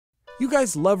You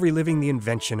guys love reliving the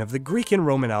invention of the Greek and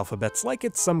Roman alphabets like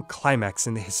it's some climax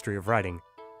in the history of writing.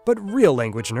 But real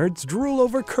language nerds drool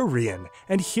over Korean,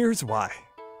 and here's why.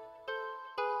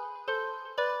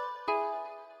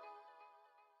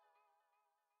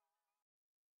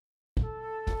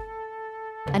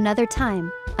 Another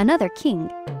time, another king,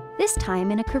 this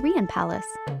time in a Korean palace.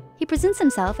 He presents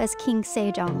himself as King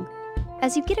Sejong.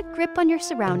 As you get a grip on your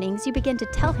surroundings, you begin to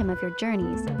tell him of your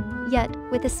journeys. Yet,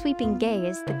 with a sweeping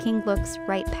gaze, the king looks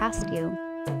right past you.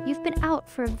 You've been out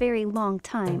for a very long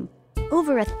time,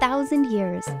 over 1,000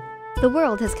 years. The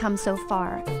world has come so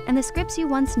far, and the scripts you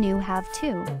once knew have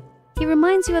too. He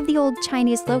reminds you of the old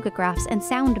Chinese logographs and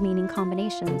sound meaning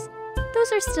combinations.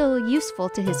 Those are still useful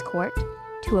to his court,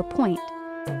 to a point.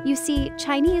 You see,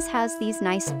 Chinese has these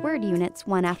nice word units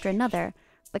one after another,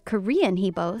 but Korean, he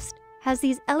boasts, has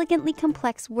these elegantly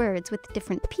complex words with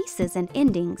different pieces and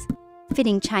endings.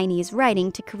 Fitting Chinese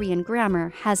writing to Korean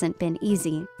grammar hasn't been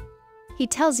easy. He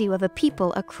tells you of a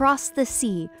people across the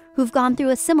sea who've gone through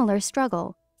a similar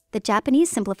struggle. The Japanese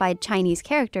simplified Chinese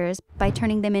characters by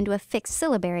turning them into a fixed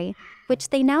syllabary, which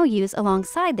they now use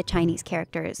alongside the Chinese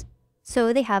characters.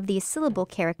 So they have these syllable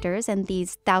characters and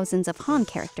these thousands of Han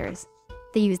characters.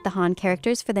 They use the Han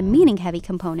characters for the meaning-heavy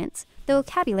components, the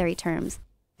vocabulary terms.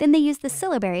 Then they use the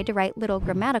syllabary to write little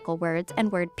grammatical words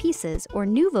and word pieces or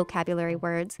new vocabulary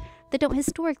words that don't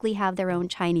historically have their own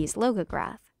Chinese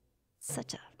logograph.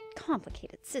 Such a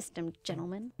complicated system,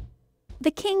 gentlemen. The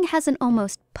king has an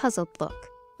almost puzzled look,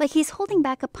 like he's holding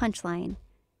back a punchline.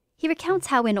 He recounts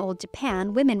how in old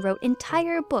Japan, women wrote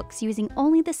entire books using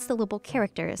only the syllable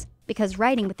characters because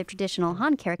writing with the traditional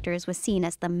Han characters was seen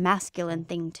as the masculine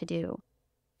thing to do.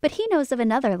 But he knows of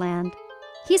another land.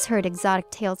 He's heard exotic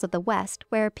tales of the West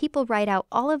where people write out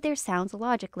all of their sounds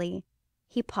logically.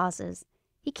 He pauses.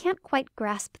 He can't quite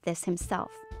grasp this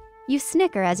himself. You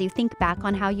snicker as you think back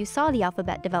on how you saw the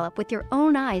alphabet develop with your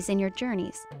own eyes in your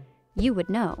journeys. You would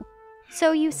know.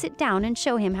 So you sit down and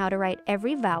show him how to write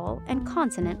every vowel and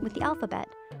consonant with the alphabet,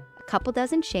 a couple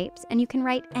dozen shapes, and you can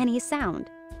write any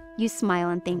sound. You smile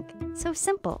and think, so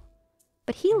simple.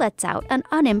 But he lets out an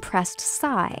unimpressed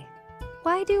sigh.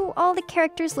 Why do all the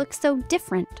characters look so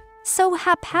different, so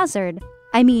haphazard?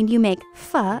 I mean, you make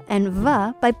fa and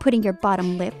va by putting your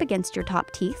bottom lip against your top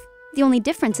teeth. The only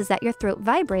difference is that your throat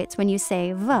vibrates when you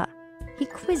say va. He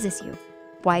quizzes you.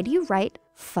 Why do you write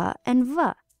fa and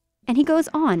va? And he goes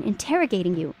on,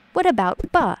 interrogating you. What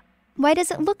about ba? Why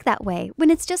does it look that way when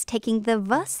it's just taking the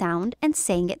va sound and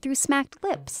saying it through smacked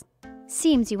lips?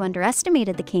 Seems you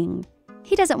underestimated the king.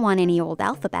 He doesn't want any old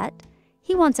alphabet.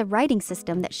 He wants a writing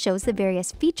system that shows the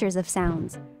various features of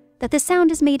sounds, that the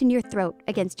sound is made in your throat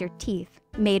against your teeth,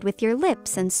 made with your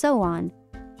lips, and so on.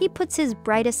 He puts his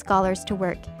brightest scholars to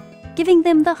work, giving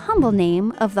them the humble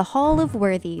name of the Hall of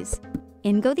Worthies.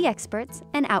 In go the experts,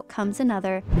 and out comes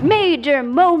another major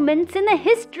moments in the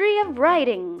history of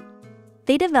writing.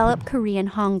 They develop Korean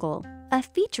Hangul, a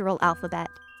featural alphabet.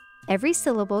 Every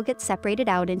syllable gets separated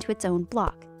out into its own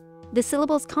block. The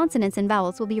syllables, consonants, and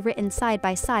vowels will be written side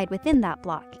by side within that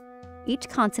block. Each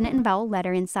consonant and vowel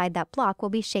letter inside that block will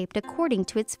be shaped according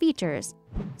to its features.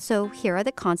 So here are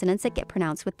the consonants that get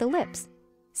pronounced with the lips.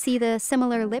 See the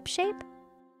similar lip shape?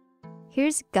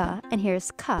 Here's ga and here's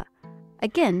ka.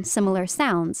 Again, similar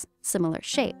sounds, similar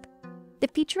shape. The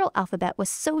featural alphabet was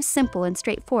so simple and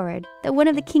straightforward that one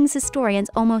of the king's historians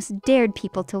almost dared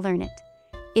people to learn it.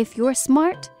 If you're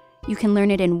smart, you can learn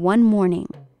it in one morning.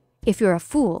 If you're a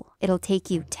fool, it'll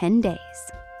take you 10 days.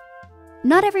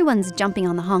 Not everyone's jumping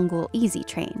on the Hangul easy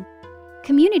train.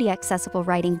 Community-accessible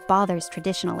writing bothers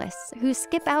traditionalists who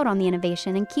skip out on the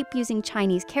innovation and keep using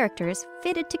Chinese characters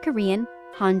fitted to Korean,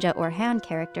 Hanja, or Han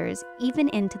characters even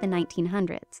into the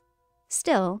 1900s.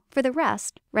 Still, for the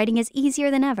rest, writing is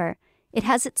easier than ever. It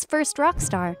has its first rock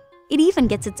star. It even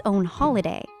gets its own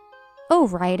holiday. Oh,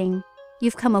 writing,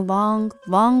 you've come a long,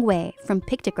 long way from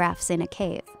pictographs in a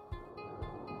cave.